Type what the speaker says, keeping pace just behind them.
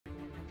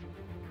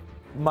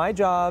My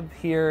job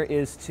here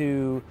is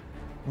to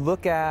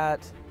look at,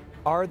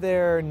 are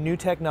there new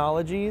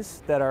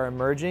technologies that are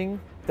emerging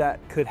that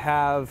could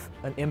have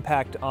an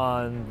impact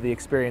on the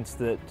experience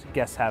that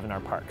guests have in our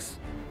parks?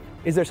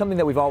 Is there something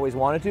that we've always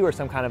wanted to, or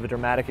some kind of a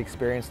dramatic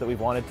experience that we've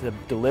wanted to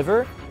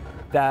deliver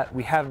that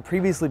we haven't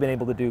previously been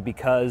able to do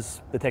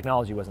because the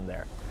technology wasn't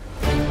there?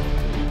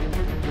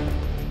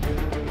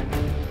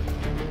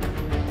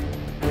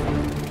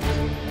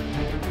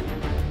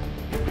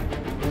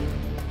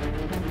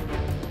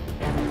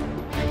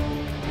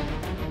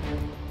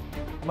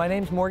 My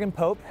name's Morgan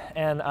Pope,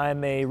 and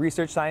I'm a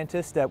research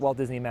scientist at Walt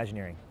Disney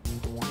Imagineering.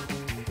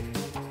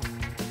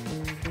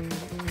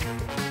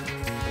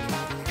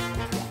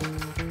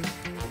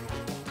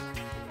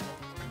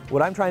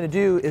 What I'm trying to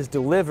do is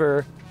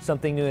deliver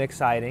something new and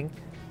exciting,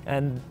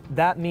 and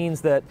that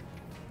means that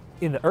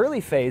in the early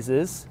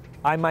phases,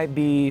 I might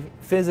be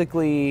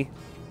physically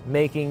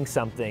making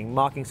something,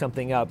 mocking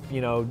something up,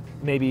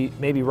 maybe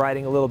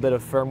writing a little bit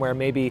of firmware,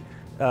 maybe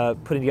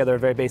putting together a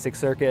very basic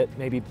circuit,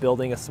 maybe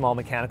building a small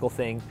mechanical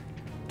thing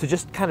to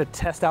just kind of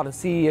test out and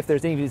see if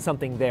there's even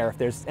something there, if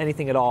there's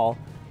anything at all.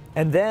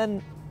 And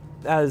then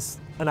as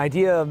an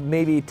idea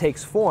maybe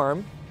takes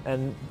form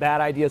and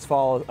bad ideas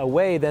fall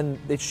away, then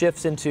it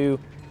shifts into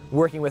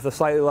working with a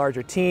slightly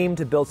larger team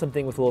to build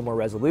something with a little more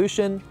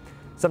resolution.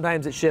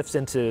 Sometimes it shifts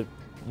into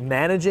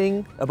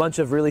managing a bunch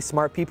of really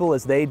smart people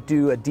as they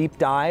do a deep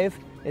dive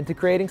into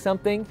creating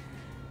something.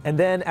 And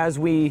then as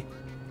the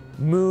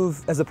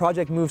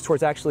project moves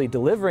towards actually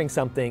delivering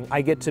something,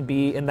 I get to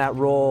be in that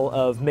role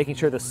of making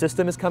sure the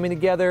system is coming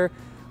together,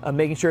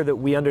 making sure that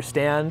we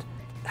understand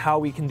how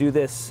we can do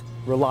this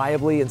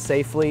reliably and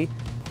safely.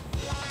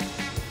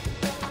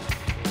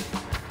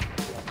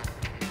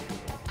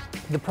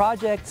 The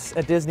projects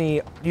at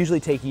Disney usually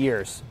take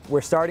years.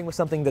 We're starting with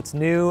something that's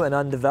new and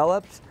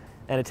undeveloped,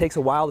 and it takes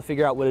a while to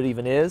figure out what it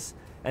even is.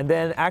 And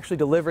then actually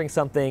delivering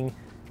something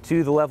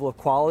to the level of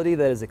quality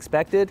that is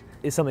expected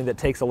is something that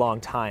takes a long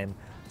time.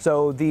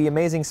 So the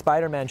Amazing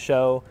Spider-Man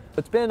show,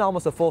 it's been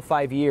almost a full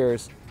 5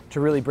 years to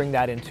really bring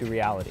that into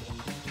reality.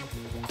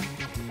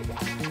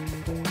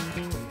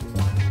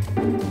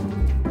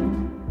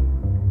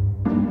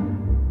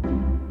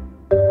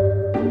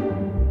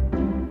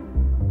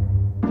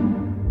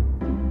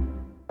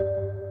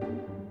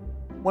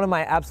 One of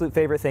my absolute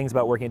favorite things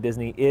about working at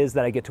Disney is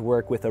that I get to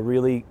work with a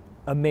really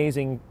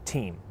amazing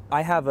team.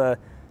 I have a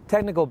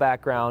technical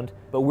background,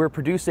 but we're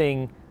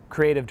producing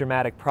creative,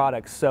 dramatic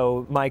products.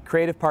 So my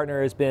creative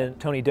partner has been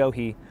Tony Dohe.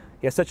 He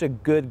has such a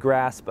good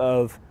grasp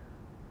of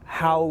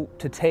how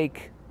to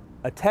take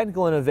a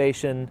technical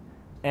innovation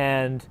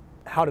and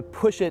how to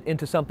push it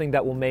into something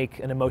that will make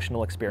an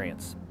emotional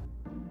experience.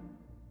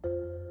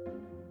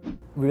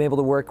 We've been able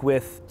to work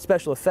with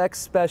special effects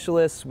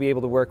specialists, we're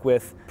able to work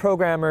with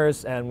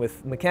programmers and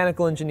with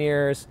mechanical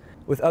engineers,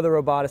 with other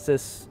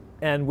roboticists,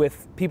 and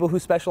with people who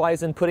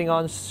specialize in putting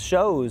on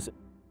shows.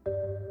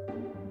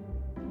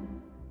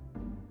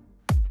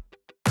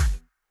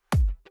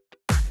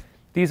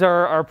 These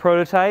are our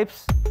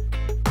prototypes.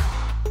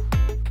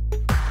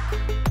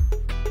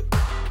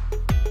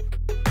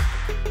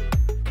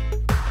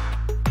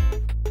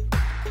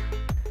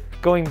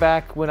 Going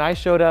back when I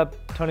showed up,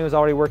 Tony was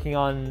already working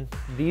on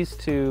these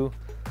two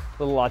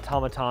little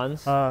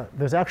automatons.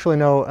 There's actually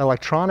no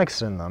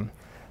electronics in them.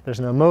 There's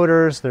no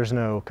motors, there's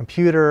no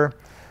computer,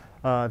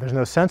 there's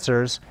no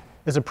sensors.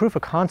 It's a proof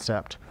of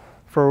concept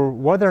for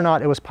whether or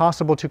not it was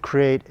possible to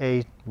create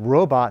a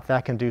robot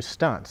that can do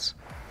stunts.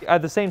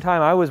 At the same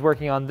time, I was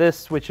working on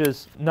this, which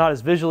is not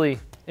as visually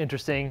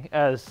interesting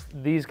as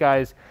these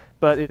guys,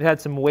 but it had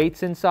some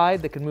weights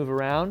inside that could move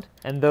around,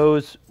 and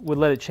those would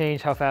let it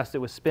change how fast it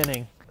was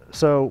spinning.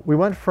 So we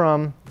went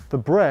from the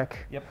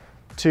brick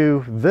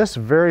to this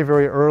very,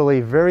 very early,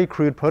 very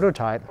crude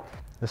prototype.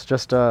 It's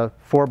just a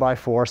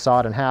 4x4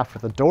 sawed in half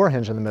with a door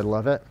hinge in the middle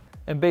of it.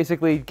 And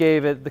basically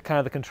gave it the kind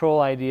of the control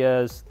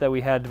ideas that we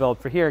had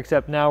developed for here,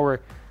 except now we're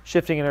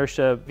shifting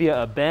inertia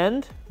via a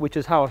bend, which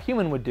is how a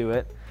human would do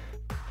it.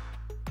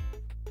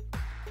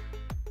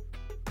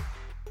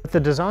 The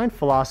design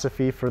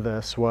philosophy for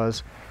this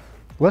was,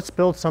 let's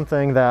build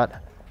something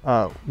that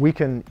we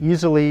can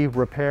easily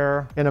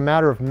repair in a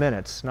matter of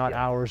minutes, not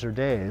hours or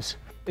days.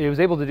 It was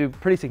able to do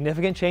pretty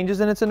significant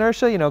changes in its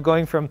inertia,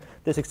 going from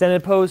this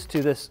extended pose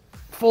to this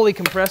fully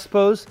compressed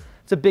pose.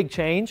 It's a big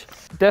change.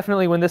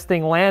 Definitely when this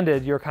thing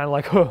landed, you're kind of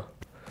like, oh,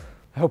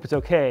 I hope it's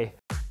okay.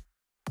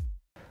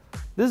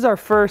 This is our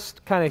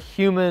first kind of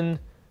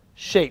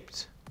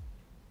human-shaped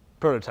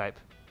prototype.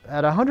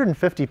 At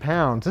 150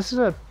 pounds, this is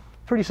a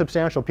pretty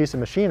substantial piece of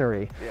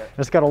machinery.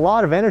 It's got a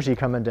lot of energy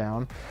coming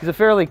down. It's a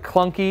fairly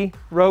clunky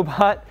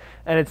robot,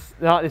 and it's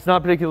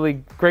not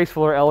particularly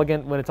graceful or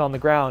elegant when it's on the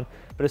ground,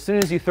 but as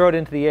soon as you throw it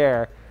into the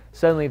air,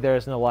 suddenly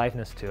there's an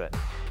aliveness to it.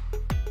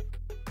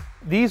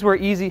 These were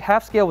easy.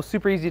 Half scale was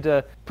super easy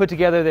to put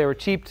together. They were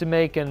cheap to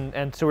make,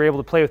 and so we were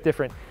able to play with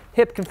different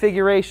hip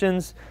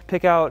configurations,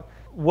 pick out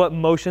what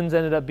motions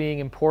ended up being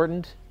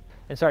important,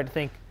 and start to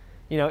think,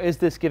 is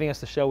this giving us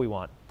the show we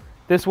want?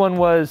 This one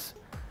was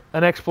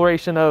an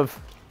exploration of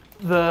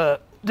the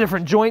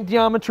different joint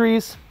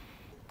geometries.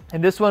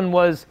 And this one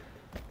was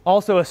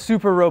also a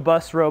super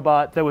robust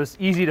robot that was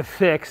easy to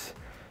fix.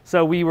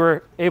 So we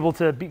were able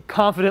to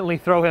confidently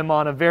throw him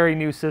on a very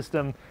new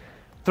system,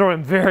 throw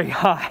him very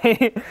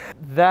high.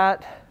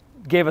 That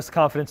gave us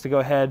confidence to go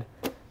ahead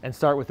and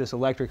start with this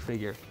electric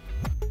figure.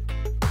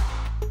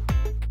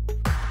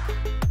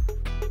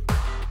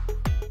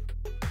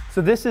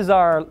 So this is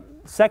our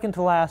second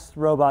to last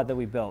robot that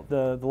we built,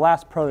 the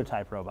last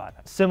prototype robot.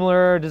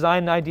 Similar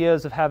design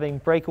ideas of having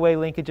breakaway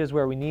linkages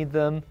where we need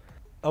them,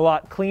 a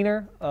lot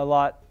cleaner, a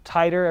lot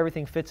tighter,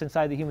 everything fits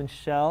inside the human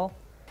shell.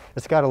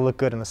 It's got to look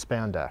good in the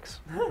spandex,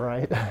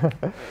 right?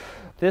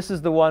 This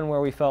is the one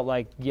where we felt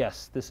like,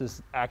 yes, this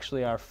is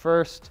actually our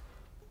first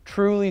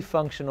truly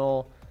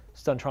functional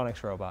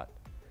Stuntronics robot.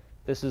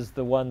 This is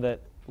the one that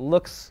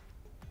looks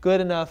good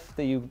enough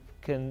that you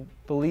can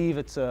believe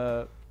it's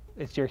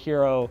your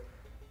hero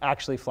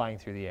actually flying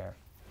through the air.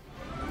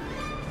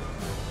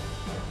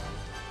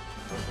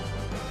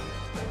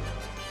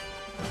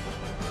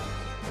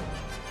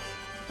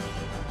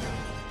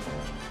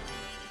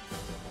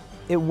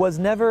 It was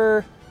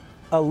never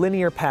a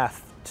linear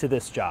path to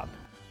this job.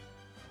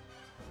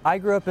 I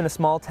grew up in a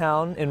small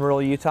town in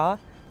rural Utah,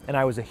 and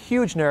I was a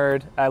huge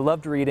nerd. I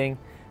loved reading,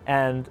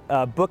 and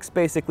books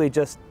basically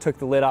just took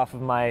the lid off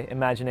of my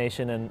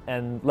imagination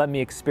and let me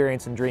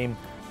experience and dream.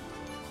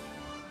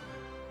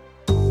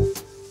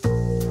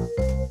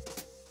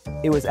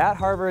 It was at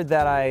Harvard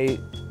that I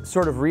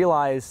sort of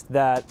realized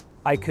that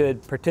I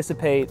could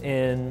participate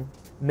in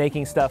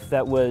making stuff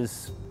that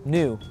was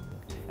new.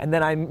 And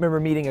then I remember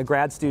meeting a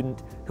grad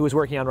student who was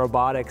working on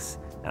robotics,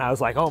 and I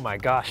was like, oh my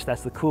gosh,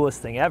 that's the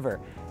coolest thing ever.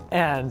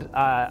 And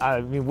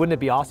I mean, wouldn't it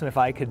be awesome if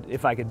I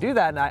could do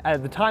that? And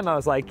at the time I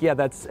was like, yeah,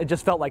 it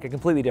just felt like a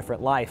completely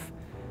different life.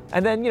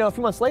 And then, a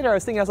few months later I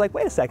was thinking, I was like,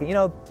 wait a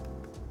second,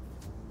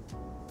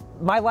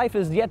 my life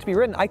is yet to be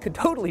written. I could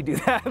totally do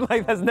that.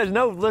 Like there's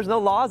no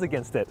laws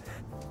against it.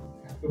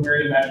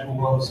 We're in a magical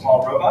world of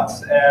small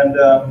robots,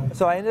 and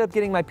so I ended up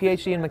getting my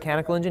PhD in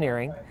mechanical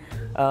engineering,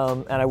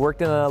 and I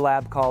worked in a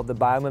lab called the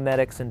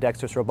Biomimetics and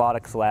Dexterous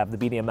Robotics Lab, the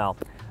BDML,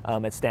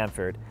 at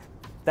Stanford.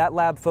 That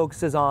lab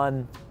focuses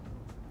on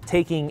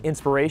taking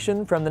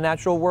inspiration from the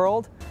natural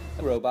world.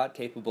 A robot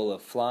capable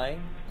of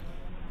flying,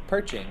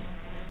 perching,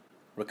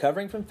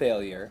 recovering from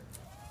failure,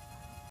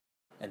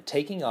 and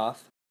taking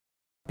off.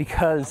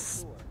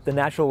 Because the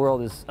natural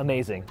world is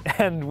amazing,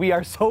 and we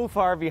are so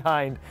far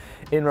behind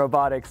in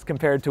robotics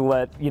compared to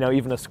what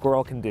even a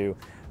squirrel can do.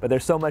 But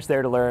there's so much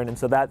there to learn, and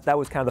so that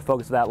was kind of the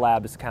focus of that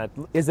lab, is kind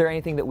of, is there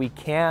anything that we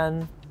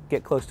can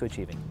get close to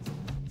achieving?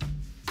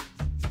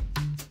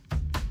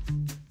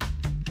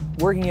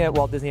 Working at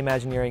Walt Disney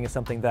Imagineering is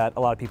something that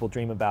a lot of people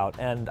dream about,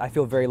 and I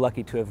feel very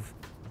lucky to have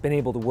been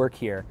able to work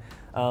here.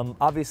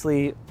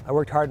 Obviously, I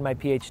worked hard in my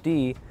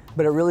PhD,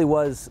 but it really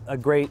was a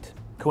great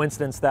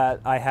coincidence that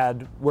I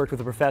had worked with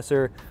a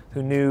professor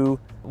who knew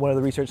one of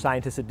the research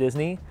scientists at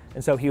Disney,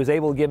 and so he was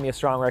able to give me a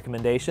strong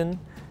recommendation,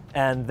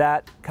 and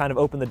that kind of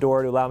opened the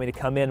door to allow me to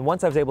come in.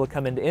 Once I was able to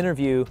come in to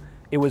interview,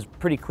 it was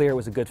pretty clear it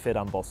was a good fit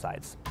on both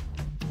sides.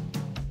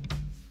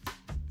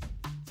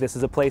 This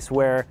is a place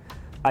where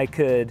I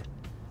could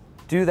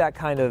do that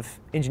kind of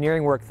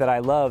engineering work that I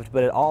loved,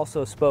 but it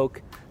also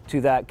spoke to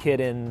that kid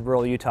in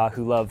rural Utah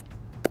who loved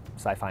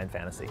sci-fi and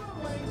fantasy.